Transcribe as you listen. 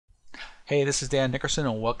Hey, this is Dan Nickerson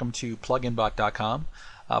and welcome to PluginBot.com.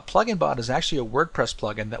 PluginBot is actually a WordPress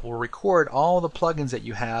plugin that will record all the plugins that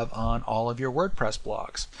you have on all of your WordPress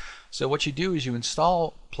blogs. So what you do is you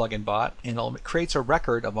install PluginBot and it creates a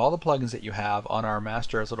record of all the plugins that you have on our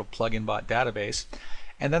master little PluginBot database.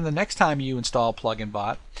 And then the next time you install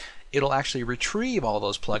PluginBot, it'll actually retrieve all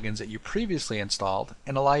those plugins that you previously installed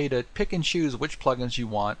and allow you to pick and choose which plugins you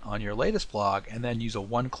want on your latest blog and then use a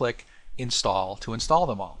one-click install to install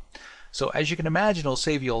them all. So as you can imagine, it'll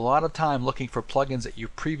save you a lot of time looking for plugins that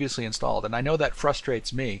you've previously installed. And I know that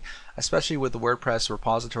frustrates me, especially with the WordPress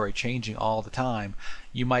repository changing all the time.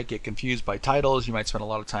 You might get confused by titles. You might spend a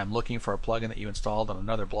lot of time looking for a plugin that you installed on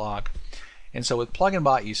another blog. And so with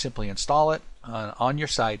PluginBot, you simply install it on your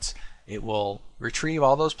sites. It will retrieve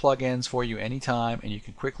all those plugins for you anytime, and you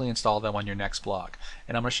can quickly install them on your next blog.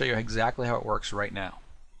 And I'm going to show you exactly how it works right now.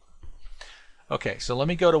 Okay, so let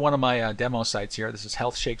me go to one of my demo sites here. This is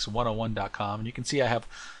healthshakes101.com, and you can see I have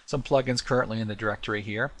some plugins currently in the directory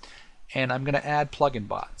here. And I'm going to add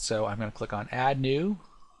PluginBot. So I'm going to click on Add New,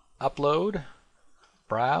 Upload,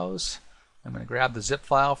 Browse. I'm going to grab the zip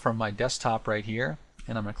file from my desktop right here,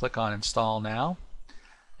 and I'm going to click on Install Now,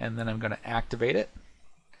 and then I'm going to activate it.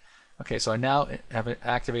 Okay, so I now have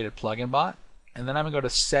activated PluginBot, and then I'm going to go to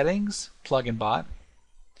Settings, PluginBot.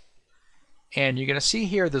 And you're going to see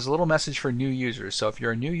here there's a little message for new users. So if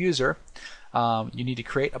you're a new user, you need to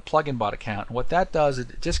create a PluginBot account. And what that does,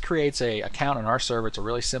 it just creates an account on our server. It's a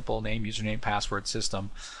really simple name, username, password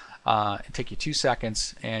system. It'll take you 2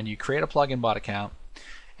 seconds, and you create a PluginBot account.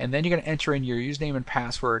 And then you're going to enter in your username and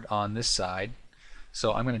password on this side.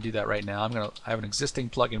 So I'm going to do that right now. I have an existing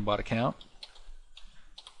PluginBot account,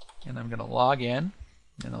 and I'm going to log in,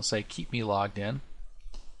 and I'll say keep me logged in.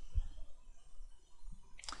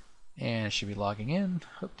 And it should be logging in.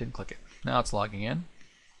 Oop, didn't click it. Now it's logging in.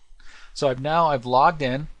 So I've logged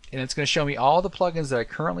in, and it's going to show me all the plugins that I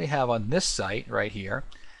currently have on this site right here,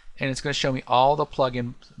 and it's going to show me all the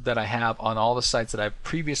plugins that I have on all the sites that I've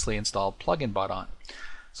previously installed PluginBot on.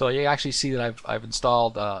 So you actually see that I've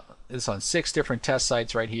installed this on 6 different test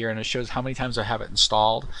sites right here, and it shows how many times I have it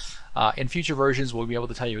installed. In future versions, we'll be able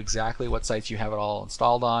to tell you exactly what sites you have it all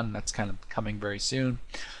installed on, and that's kind of coming very soon.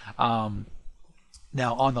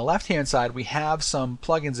 Now on the left hand side, we have some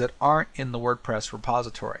plugins that aren't in the WordPress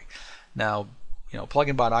repository. Now,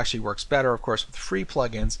 PluginBot actually works better, of course, with free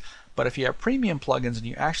plugins, but if you have premium plugins and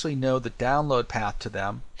you actually know the download path to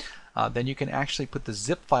them, then you can actually put the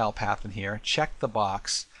zip file path in here, check the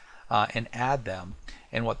box, and add them.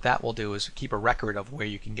 And what that will do is keep a record of where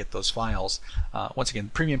you can get those files. Once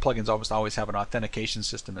again, premium plugins always have an authentication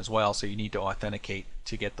system as well, so you need to authenticate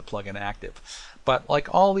to get the plugin active. But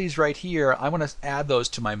like all these right here, I want to add those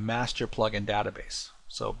to my master plugin database.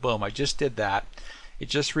 So boom, I just did that. It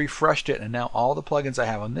just refreshed it, and now all the plugins I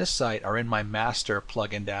have on this site are in my master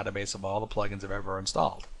plugin database of all the plugins I've ever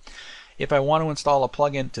installed. If I want to install a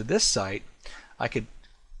plugin to this site, I could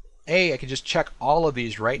just check all of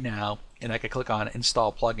these right now, and I could click on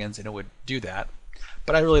Install Plugins, and it would do that.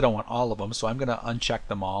 But I really don't want all of them, so I'm going to uncheck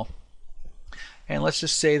them all. And let's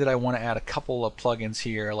just say that I want to add a couple of plugins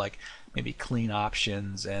here, like maybe Clean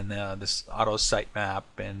Options and this Auto Sitemap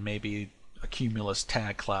and maybe a Cumulus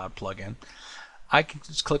Tag Cloud plugin. I can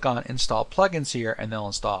just click on Install Plugins here, and they'll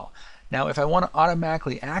install. Now, if I want to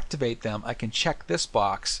automatically activate them, I can check this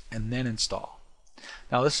box and then install.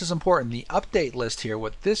 Now this is important. The update list here,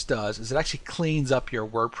 what this does is it actually cleans up your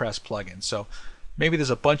WordPress plugins. So maybe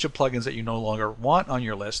there's a bunch of plugins that you no longer want on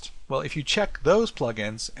your list. Well, if you check those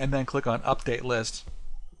plugins and then click on Update List,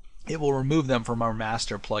 it will remove them from our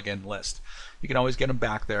master plugin list. You can always get them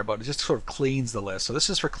back there, but it just sort of cleans the list. So this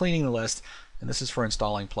is for cleaning the list, and this is for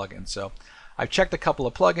installing plugins. So I've checked a couple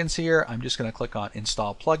of plugins here. I'm just going to click on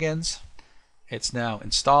Install Plugins. It's now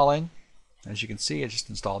installing. As you can see, it just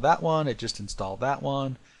installed that one, it just installed that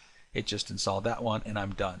one, it just installed that one, and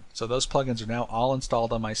I'm done. So those plugins are now all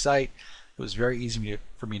installed on my site. It was very easy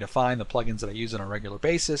for me to find the plugins that I use on a regular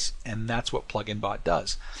basis, and that's what PluginBot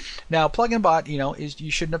does. Now, PluginBot, you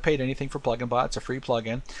shouldn't have paid anything for PluginBot. It's a free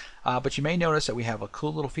plugin, but you may notice that we have a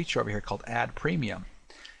cool little feature over here called Add Premium.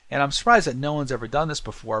 And I'm surprised that no one's ever done this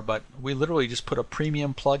before, but we literally just put a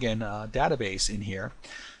premium plugin database in here.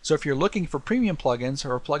 So if you're looking for premium plugins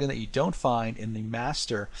or a plugin that you don't find in the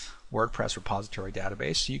master WordPress repository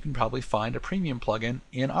database, you can probably find a premium plugin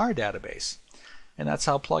in our database. And that's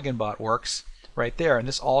how PluginBot works right there. And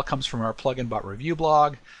this all comes from our PluginBot review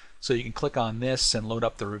blog. So you can click on this and load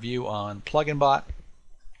up the review on PluginBot.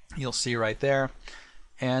 You'll see right there.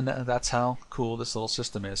 And that's how cool this little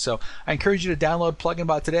system is. So I encourage you to download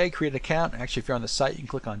PluginBot today, create an account. Actually, if you're on the site, you can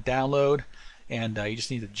click on download, and you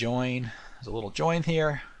just need to join. There's a little join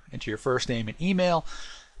here, enter your first name and email,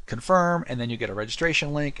 confirm, and then you get a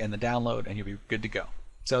registration link and the download, and you'll be good to go.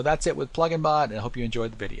 So that's it with PluginBot, and I hope you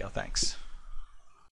enjoyed the video. Thanks.